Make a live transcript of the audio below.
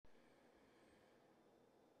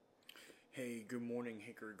Hey, good morning,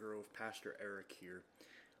 Hickory Grove. Pastor Eric here.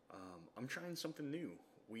 I'm trying something new.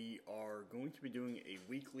 We are going to be doing a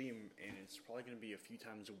weekly, and it's probably going to be a few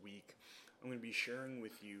times a week. I'm going to be sharing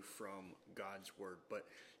with you from God's Word. But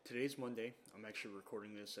today's Monday. I'm actually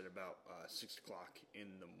recording this at about 6 o'clock in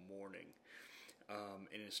the morning.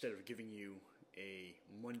 And instead of giving you a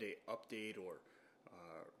Monday update or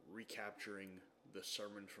recapturing the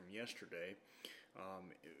sermon from yesterday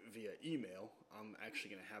via email, I'm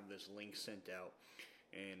actually going to have this link sent out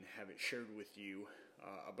and have it shared with you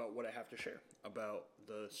about what I have to share about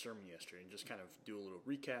the sermon yesterday, and just kind of do a little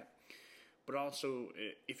recap. But also,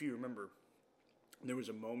 if you remember, there was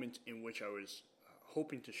a moment in which I was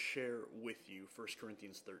hoping to share with you 1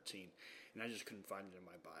 Corinthians 13, and I just couldn't find it in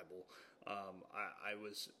my Bible. I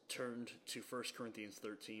was turned to 1 Corinthians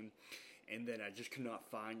 13, and then I just could not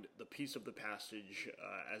find the piece of the passage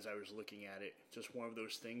as I was looking at it. Just one of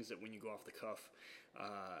those things that when you go off the cuff,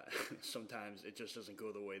 sometimes it just doesn't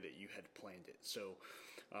go the way that you had planned it. So,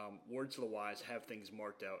 word to the wise, have things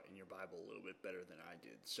marked out in your Bible a little bit better than I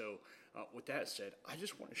did. So, with that said, I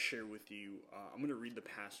just want to share with you, I'm going to read the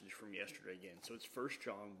passage from yesterday again. So it's 1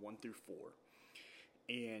 John 1 through 4.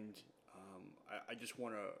 And I just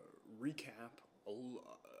want to recap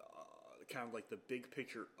kind of like the big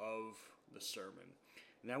picture of the sermon.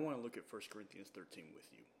 And I want to look at 1 Corinthians 13 with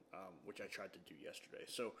you, which I tried to do yesterday.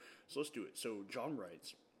 So let's do it. So John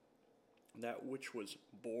writes, "That which was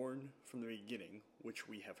born from the beginning, which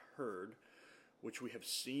we have heard, which we have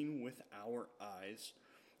seen with our eyes."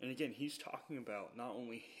 And again, he's talking about not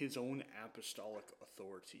only his own apostolic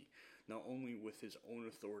authority, not only with his own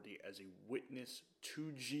authority as a witness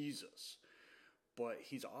to Jesus, but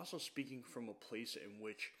he's also speaking from a place in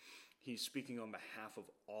which he's speaking on behalf of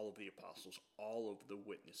all of the apostles, all of the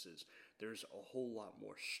witnesses. There's a whole lot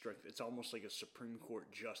more strength. It's almost like a Supreme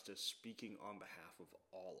Court justice speaking on behalf of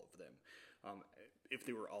all of them, if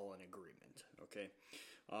they were all in agreement. Okay,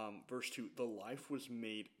 verse 2, "The life was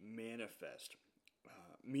made manifest."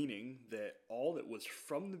 Meaning that all that was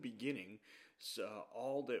from the beginning,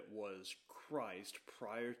 all that was Christ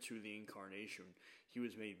prior to the incarnation, he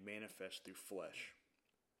was made manifest through flesh.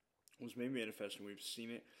 Was made manifest, and we've seen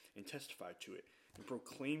it and testified to it and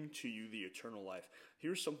proclaimed to you the eternal life.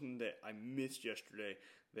 Here's something that I missed yesterday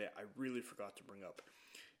that I really forgot to bring up.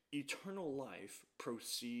 Eternal life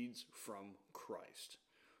proceeds from Christ.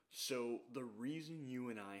 So the reason you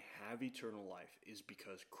and I have eternal life is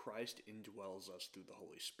because Christ indwells us through the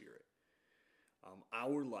Holy Spirit.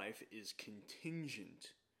 Our life is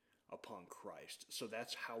contingent upon Christ. So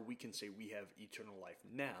that's how we can say we have eternal life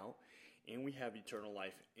now, and we have eternal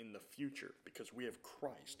life in the future, because we have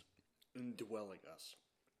Christ indwelling us.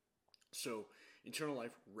 So eternal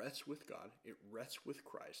life rests with God, it rests with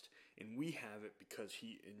Christ, and we have it because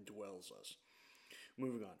he indwells us.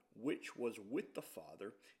 Moving on, "which was with the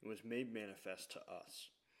Father and was made manifest to us.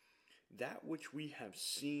 That which we have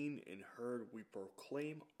seen and heard we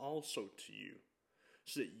proclaim also to you,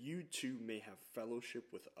 so that you too may have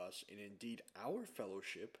fellowship with us. And indeed our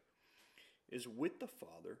fellowship is with the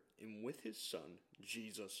Father and with his Son,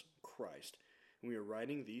 Jesus Christ. And we are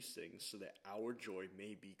writing these things so that our joy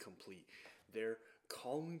may be complete." They're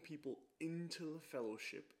calling people into the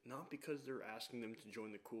fellowship, not because they're asking them to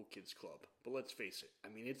join the Cool Kids Club. But let's face it, I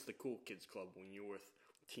mean, it's the Cool Kids Club when you're with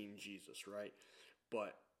Team Jesus, right?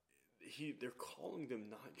 But they're calling them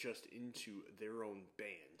not just into their own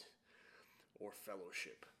band or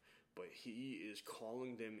fellowship, but he is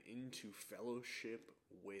calling them into fellowship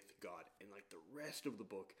with God. And like the rest of the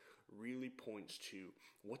book really points to,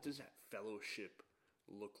 what does that fellowship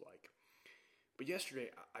look like? But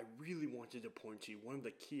yesterday, I really wanted to point to you one of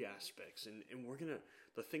the key aspects, and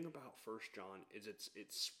the thing about 1 John is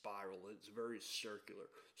it's spiral, it's very circular.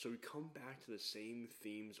 So we come back to the same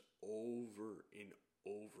themes over and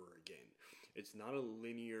over again. It's not a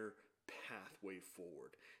linear pathway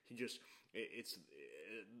forward. It's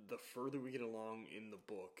the further we get along in the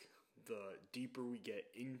book, the deeper we get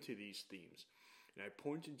into these themes. And I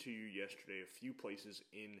pointed to you yesterday a few places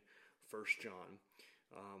in 1 John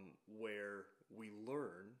where we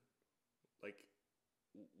learn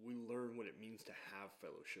what it means to have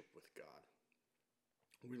fellowship with God.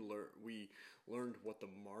 We learned what the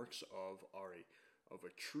marks of a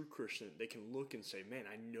true Christian. They can look and say, "Man,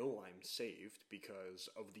 I know I'm saved because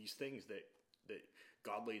of these things that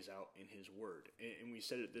God lays out in his word." And we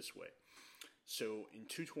said it this way. So in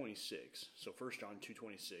 2:26, so 1 John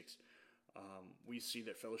 2:26, we see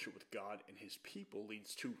that fellowship with God and his people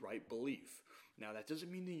leads to right belief. Now, that doesn't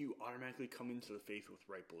mean that you automatically come into the faith with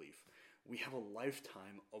right belief. We have a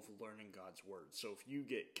lifetime of learning God's word. So if you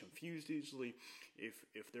get confused easily,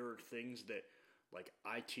 if there are things that like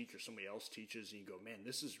I teach or somebody else teaches, and you go, man,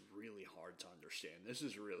 this is really hard to understand. This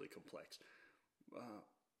is really complex.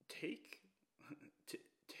 Take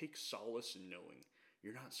take solace in knowing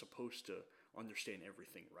you're not supposed to understand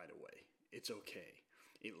everything right away. It's okay.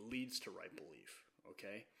 It leads to right belief.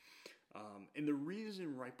 Okay. And the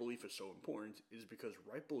reason right belief is so important is because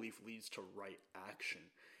right belief leads to right action.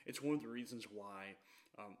 It's one of the reasons why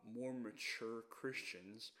more mature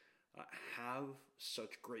Christians have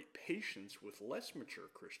such great patience with less mature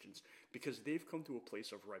Christians, because they've come to a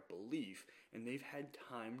place of right belief and they've had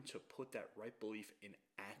time to put that right belief in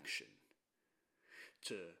action.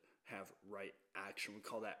 To have right action, we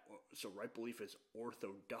call that, so right belief is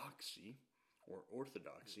orthodoxy,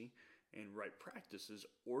 and right practice is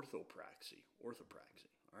orthopraxy.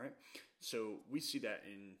 All right. So we see that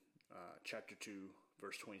in chapter 2,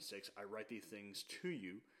 verse 26. I write these things to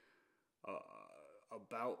you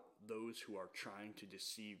about those who are trying to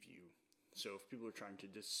deceive you. So if people are trying to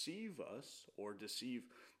deceive us or deceive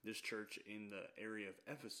this church in the area of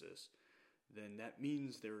Ephesus, then that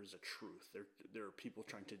means there is a truth. There are people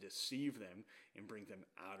trying to deceive them and bring them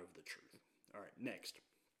out of the truth. All right, next.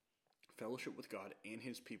 Fellowship with God and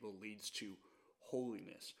his people leads to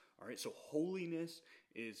holiness. All right, so holiness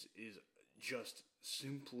is just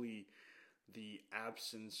simply the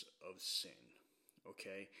absence of sin.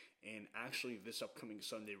 Okay, and actually this upcoming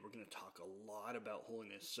Sunday we're going to talk a lot about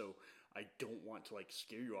holiness, so I don't want to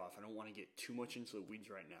scare you off. I don't want to get too much into the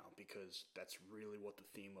weeds right now, because that's really what the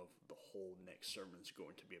theme of the whole next sermon is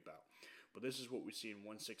going to be about. But this is what we see in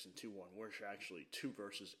 1:6 and 2:1, which are actually two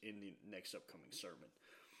verses in the next upcoming sermon.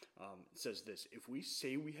 It says this: if we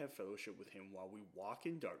say we have fellowship with him while we walk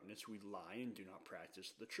in darkness, we lie and do not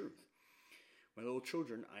practice the truth. My little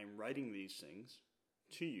children, I am writing these things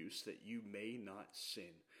to you so that you may not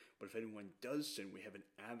sin. But if anyone does sin, we have an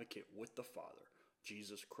advocate with the Father,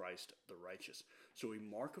 Jesus Christ the righteous. So a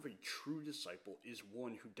mark of a true disciple is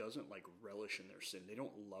one who doesn't relish in their sin. They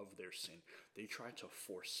don't love their sin. They try to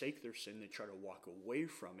forsake their sin. They try to walk away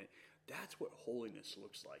from it. That's what holiness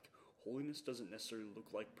looks like. Holiness doesn't necessarily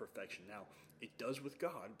look like perfection. Now, it does with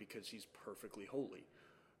God, because he's perfectly holy.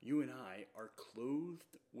 You and I are clothed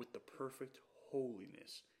with the perfect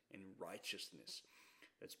holiness and righteousness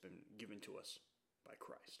that's been given to us by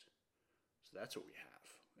Christ. So that's what we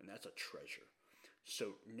have, and that's a treasure.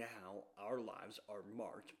 So now our lives are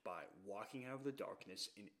marked by walking out of the darkness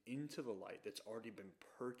and into the light that's already been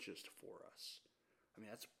purchased for us. I mean,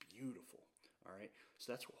 that's beautiful, all right?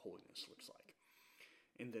 So that's what holiness looks like.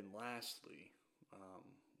 And then lastly,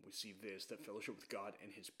 we see this, that fellowship with God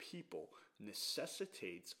and his people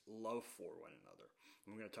necessitates love for one another.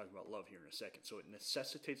 And we're going to talk about love here in a second. So it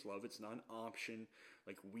necessitates love. It's not an option.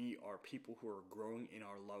 We are people who are growing in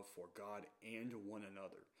our love for God and one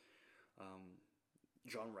another.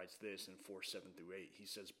 John writes this in 4:7-8. He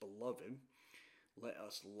says, "Beloved, let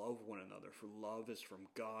us love one another, for love is from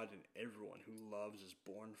God, and everyone who loves is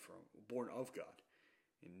born of God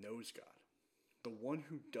and knows God. The one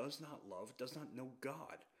who does not love does not know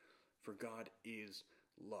God, for God is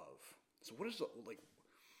love." So what is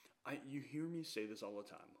you hear me say this all the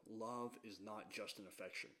time. Love is not just an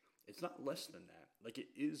affection. It's not less than that. It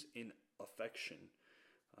is an affection,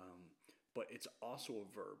 but it's also a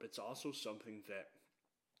verb. It's also something that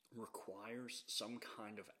requires some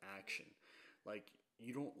kind of action.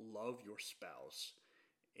 You don't love your spouse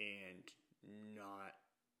and not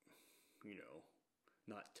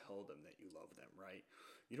tell them that you love them, right?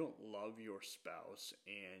 You don't love your spouse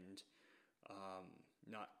and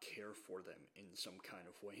not care for them in some kind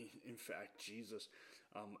of way. In fact, Jesus,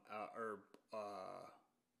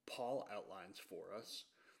 Paul outlines for us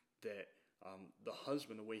that the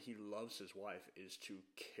husband, the way he loves his wife is to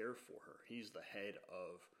care for her. He's the head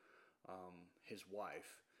of his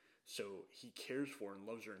wife. So he cares for and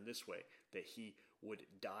loves her in this way, that he would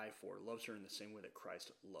die for, loves her in the same way that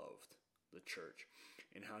Christ loved the church.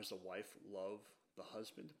 And how does the wife love the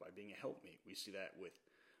husband? By being a helpmate. We see that with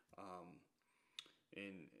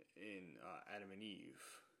in Adam and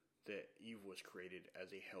Eve, that Eve was created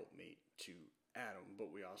as a helpmate to Adam,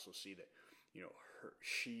 but we also see that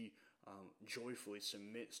she joyfully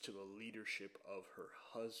submits to the leadership of her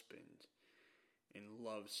husband and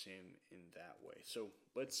loves him in that way. So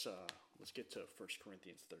let's get to 1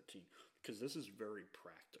 Corinthians 13, because this is very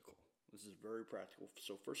practical. This is very practical.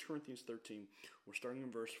 So 1 Corinthians 13, we're starting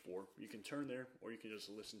in verse 4. You can turn there, or you can just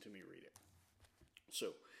listen to me read it.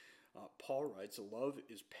 So Paul writes, "Love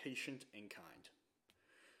is patient and kind."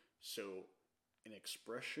 So an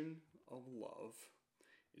expression of love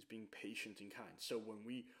is being patient and kind. So when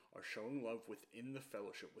we are showing love within the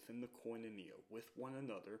fellowship, within the koinonia, with one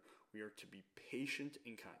another, we are to be patient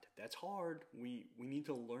and kind. That's hard. We need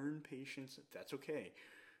to learn patience. That's okay.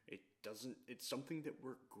 It's something that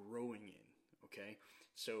we're growing in, okay?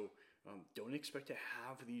 So don't expect to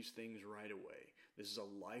have these things right away. This is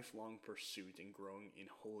a lifelong pursuit in growing in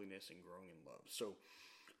holiness and growing in love. So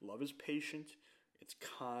love is patient. It's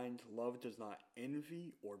kind. Love does not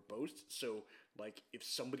envy or boast. So, like, if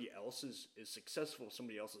somebody else is successful, if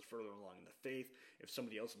somebody else is further along in the faith, if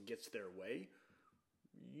somebody else gets their way,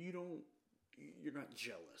 you're not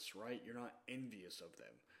jealous, right? You're not envious of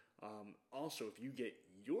them. Also, if you get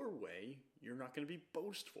your way, you're not going to be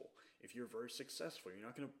boastful. If you're very successful, you're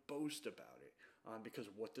not going to boast about it. Because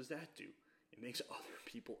what does that do? It makes other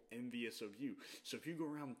people envious of you. So if you go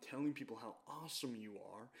around telling people how awesome you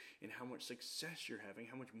are and how much success you're having,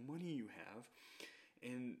 how much money you have,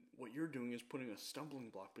 and what you're doing is putting a stumbling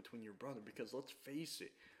block between your brother, because let's face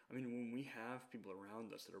it, I mean, when we have people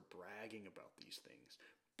around us that are bragging about these things,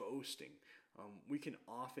 boasting, we can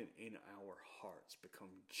often in our hearts become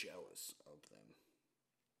jealous of them.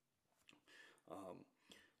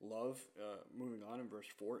 Love, moving on in verse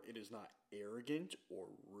 4, it is not arrogant or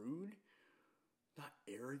rude. Not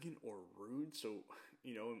arrogant or rude. So,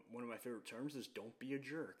 one of my favorite terms is don't be a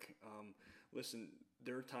jerk. Listen,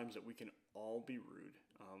 there are times that we can all be rude.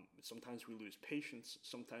 Sometimes we lose patience.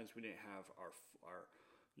 Sometimes we didn't have our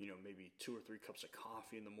maybe 2 or 3 cups of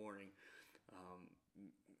coffee in the morning.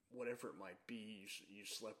 Whatever it might be, you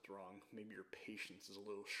slept wrong. Maybe your patience is a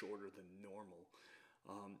little shorter than normal.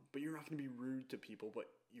 But you're not going to be rude to people, but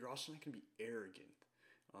you're also not going to be arrogant.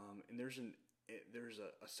 And there's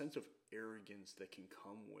a sense of arrogance that can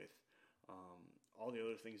come with all the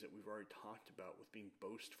other things that we've already talked about, with being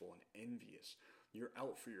boastful and envious. You're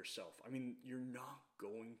out for yourself. I mean, you're not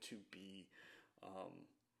going to be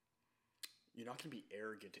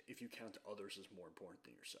arrogant if you count others as more important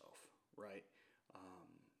than yourself, right?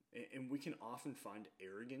 And we can often find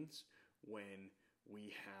arrogance when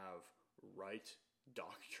we have right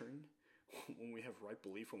doctrine, when we have right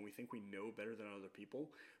belief, when we think we know better than other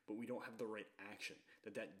people, but we don't have the right action,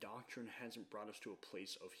 that doctrine hasn't brought us to a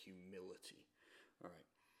place of humility. All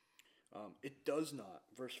right. It does not,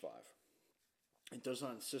 verse 5, it does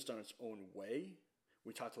not insist on its own way.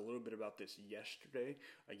 We talked a little bit about this yesterday.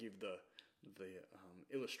 I gave the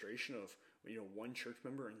illustration of one church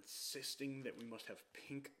member insisting that we must have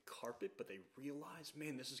pink carpet, but they realize,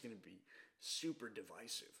 man, this is going to be super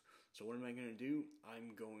divisive. So what am I going to do?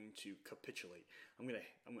 I'm going to capitulate. I'm going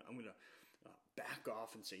to back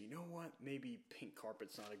off and say, you know what? Maybe pink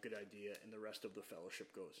carpet's not a good idea. And the rest of the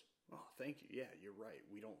fellowship goes, oh, thank you. Yeah, you're right.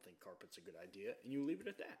 We don't think carpet's a good idea. And you leave it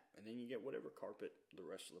at that. And then you get whatever carpet the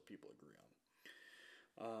rest of the people agree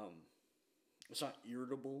on. It's not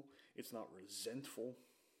irritable. It's not resentful.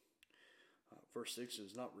 Verse 6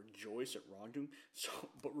 is not rejoice at wrongdoing,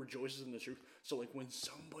 but rejoices in the truth. So like when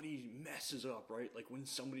somebody messes up, right? Like when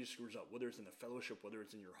somebody screws up, whether it's in the fellowship, whether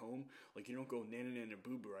it's in your home, like you don't go, nana nana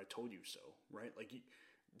boo boo, I told you so, right? Like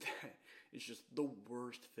that is just the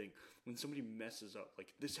worst thing. When somebody messes up,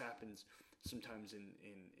 like this happens sometimes in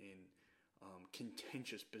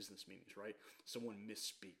contentious business meetings, right? Someone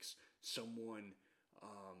misspeaks. Someone,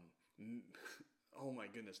 oh my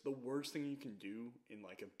goodness, the worst thing you can do in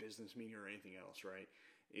like a business meeting or anything else, right,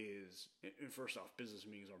 is, and first off, business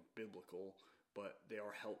meetings aren't biblical, but they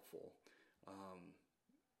are helpful.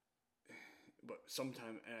 But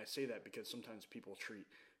sometimes, and I say that because sometimes people treat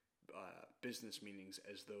business meetings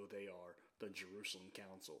as though they are the Jerusalem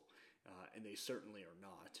Council, and they certainly are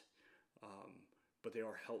not. But they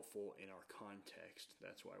are helpful in our context.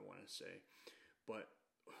 That's what I want to say. But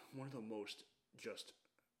one of the most just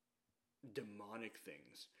demonic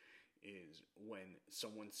things is when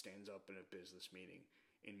someone stands up in a business meeting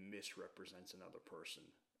and misrepresents another person,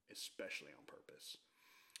 especially on purpose.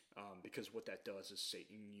 Because what that does is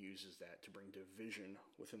Satan uses that to bring division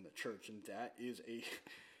within the church, and that is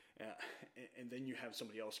and then you have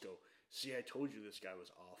somebody else go, see, I told you this guy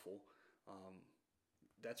was awful.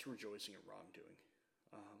 That's rejoicing at wrongdoing.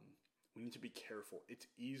 We need to be careful. It's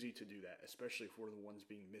easy to do that, especially if we're the ones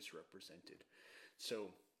being misrepresented.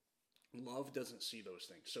 So love doesn't see those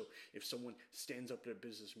things. So if someone stands up at a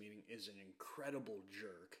business meeting, is an incredible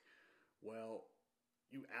jerk, well,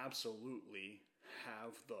 you absolutely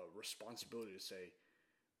have the responsibility to say,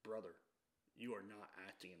 brother, you are not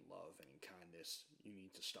acting in love and in kindness. You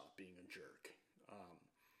need to stop being a jerk.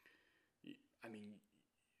 I mean,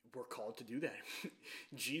 we're called to do that.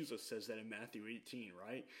 Jesus says that in Matthew 18,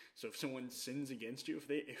 right? So if someone sins against you, if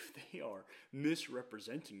they are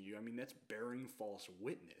misrepresenting you, I mean, that's bearing false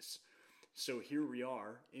witness. So here we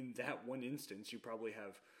are. In that one instance, you probably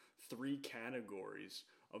have 3 categories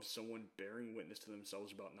of someone bearing witness to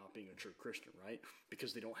themselves about not being a true Christian, right?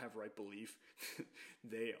 Because they don't have right belief.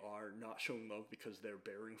 They are not showing love because they're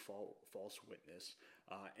bearing false witness,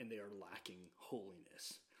 and they are lacking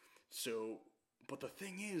holiness. So, but the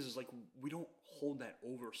thing is like, we don't hold that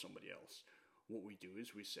over somebody else. What we do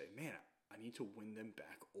is we say, man, I need to win them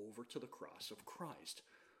back over to the cross of Christ.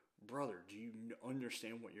 Brother, do you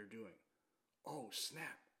understand what you're doing? Oh,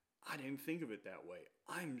 snap. I didn't think of it that way.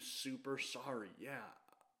 I'm super sorry. Yeah,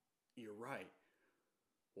 you're right.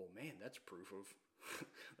 Well, man, that's proof of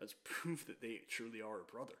that's proof that they truly are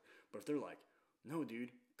a brother. But if they're like, no,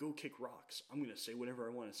 dude, go kick rocks. I'm going to say whatever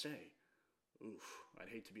I want to say. Oof, I'd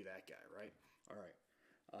hate to be that guy, right? All right.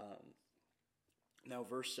 Now,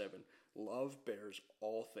 verse 7. Love bears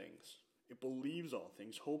all things. It believes all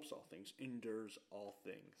things, hopes all things, endures all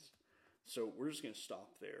things. So we're just going to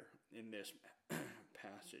stop there in this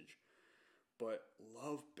passage. But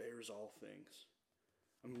love bears all things.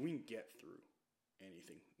 I mean, we can get through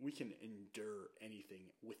anything. We can endure anything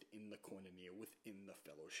within the koinonia, within the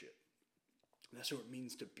fellowship. That's what it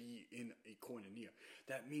means to be in a koinonia.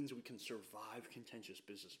 That means we can survive contentious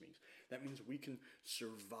business meetings. That means we can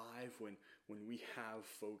survive when we have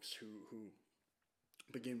folks who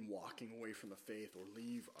begin walking away from the faith or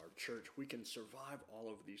leave our church. We can survive all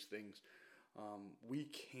of these things. We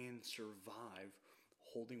can survive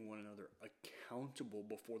holding one another accountable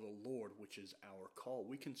before the Lord, which is our call.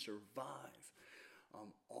 We can survive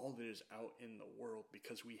all that is out in the world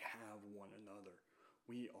because we have one another.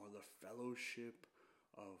 We are the fellowship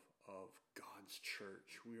of God's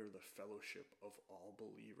church. We are the fellowship of all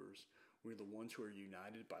believers. We're the ones who are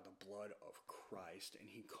united by the blood of Christ, and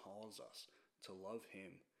He calls us to love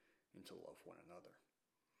Him and to love one another.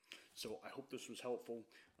 So I hope this was helpful.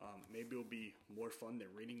 Maybe it'll be more fun than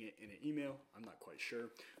reading it in an email. I'm not quite sure,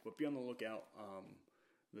 but be on the lookout.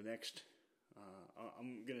 The next,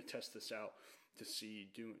 I'm going to test this out to see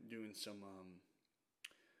doing some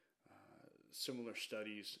similar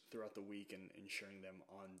studies throughout the week and sharing them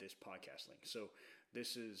on this podcast link. So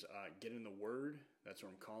this is Get in the Word. That's what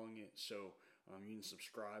I'm calling it. So you can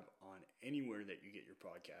subscribe on anywhere that you get your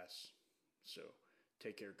podcasts. So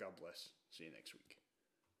take care. God bless. See you next week.